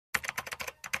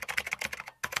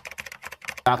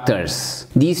doctors,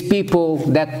 these people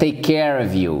that take care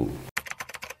of you.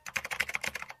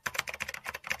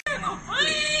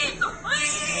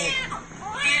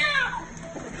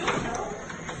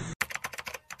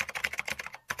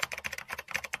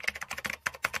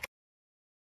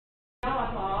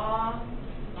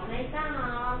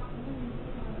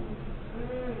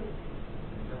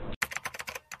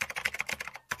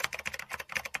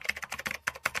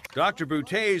 Dr.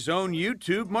 Boutte's own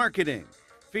YouTube marketing,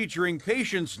 featuring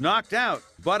patients knocked out,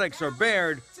 buttocks are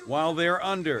bared while they're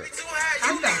under.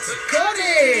 I'm about to cut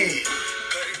it!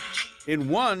 In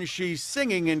one, she's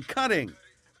singing and cutting.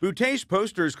 Boutte's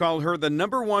posters call her the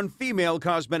 #1 female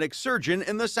cosmetic surgeon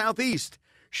in the Southeast.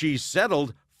 She's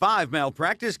settled 5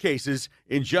 malpractice cases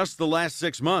in just the last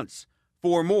 6 months.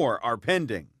 4 more are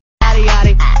pending.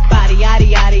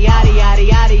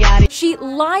 She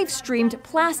live-streamed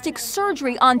plastic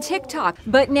surgery on TikTok,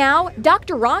 but now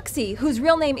Dr. Roxy, whose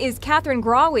real name is Catherine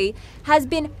Grawi, has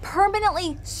been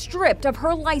permanently stripped of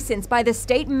her license by the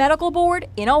state medical board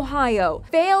in Ohio.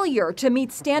 Failure to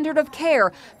meet standard of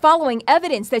care following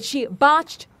evidence that she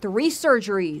botched 3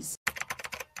 surgeries.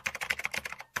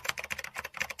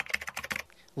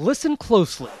 Listen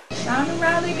closely. Round and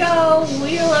round they go,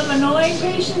 wheel of annoying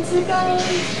patients it goes.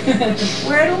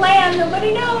 Where to land,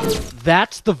 nobody knows.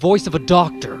 That's the voice of a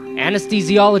doctor,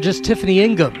 anesthesiologist Tiffany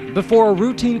Ingham, before a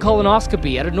routine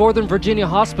colonoscopy at a Northern Virginia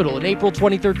hospital in April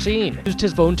 2013. He used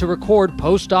his phone to record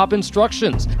post-op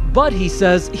instructions, but he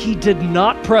says he did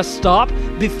not press stop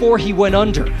before he went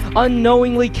under,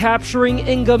 unknowingly capturing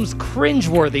Ingham's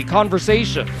cringeworthy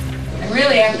conversation. And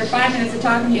really, after 5 minutes of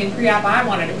talking to you in pre-op, I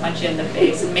wanted to punch you in the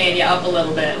face and man you up a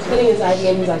little bit. Putting his IV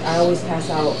in, he's like, I always pass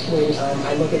out when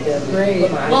I look at them. Great.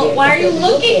 Well, why are you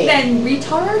looking then,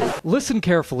 retard? Listen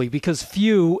carefully, because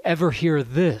few ever hear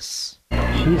this.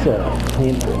 She's a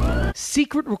handful.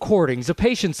 Secret recordings a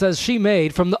patient says she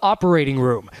made from the operating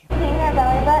room. I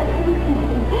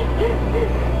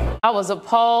was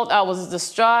appalled, I was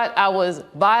distraught, I was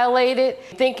violated,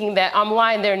 thinking that I'm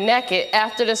lying there naked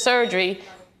after the surgery,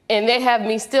 and they have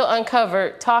me still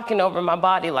uncovered talking over my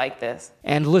body like this.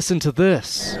 And listen to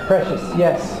this. Precious,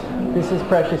 yes. This is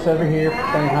Precious over here,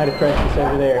 saying hi to Precious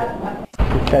over there.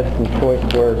 She said some choice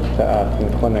words to us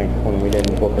in the clinic when we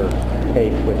didn't book her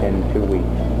case within 2 weeks.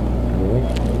 Really?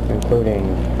 Including,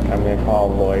 I'm going to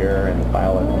call a lawyer and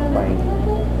file a complaint.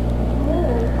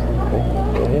 Okay,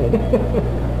 go ahead.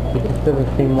 It just doesn't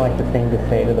seem like the thing to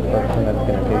say to the person that's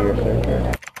going to do your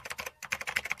surgery.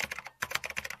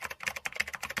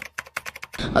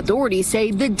 Authorities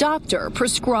say the doctor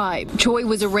prescribed. Choi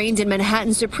was arraigned in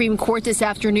Manhattan Supreme Court this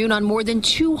afternoon on more than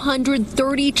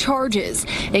 230 charges,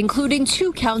 including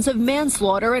 2 counts of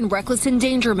manslaughter and reckless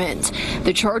endangerment.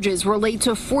 The charges relate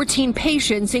to 14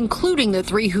 patients, including the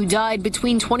 3 who died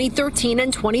between 2013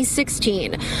 and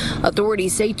 2016.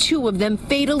 Authorities say 2 of them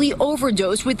fatally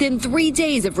overdosed within 3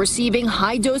 days of receiving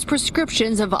high-dose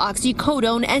prescriptions of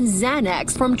oxycodone and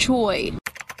Xanax from Choi.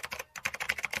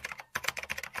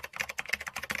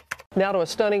 Now to a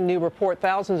stunning new report.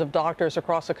 Thousands of doctors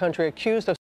across the country accused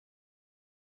of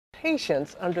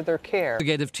patients under their care. The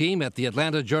investigative team at the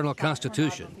Atlanta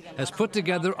Journal-Constitution has put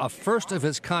together a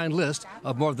first-of-its-kind list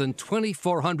of more than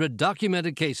 2,400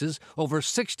 documented cases over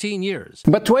 16 years.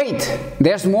 But wait,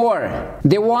 there's more.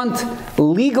 They want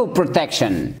legal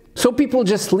protection, so people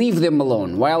just leave them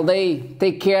alone while they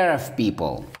take care of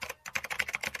people.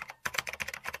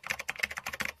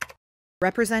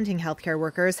 Representing healthcare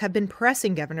workers have been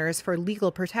pressing governors for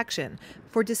legal protection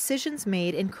for decisions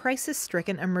made in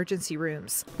crisis-stricken emergency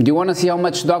rooms. Do you want to see how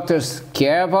much doctors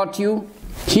care about you?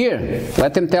 Here,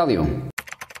 let them tell you.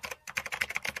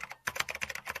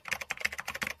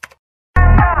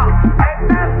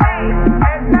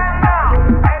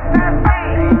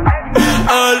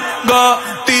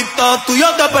 Tito tuyo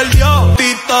te perdió,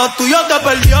 Tito tuyo te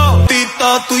perdió,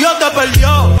 Tito tuyo te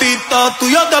perdió, Tito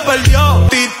tuyo te perdió,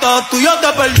 Tito tuyo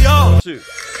te perdió.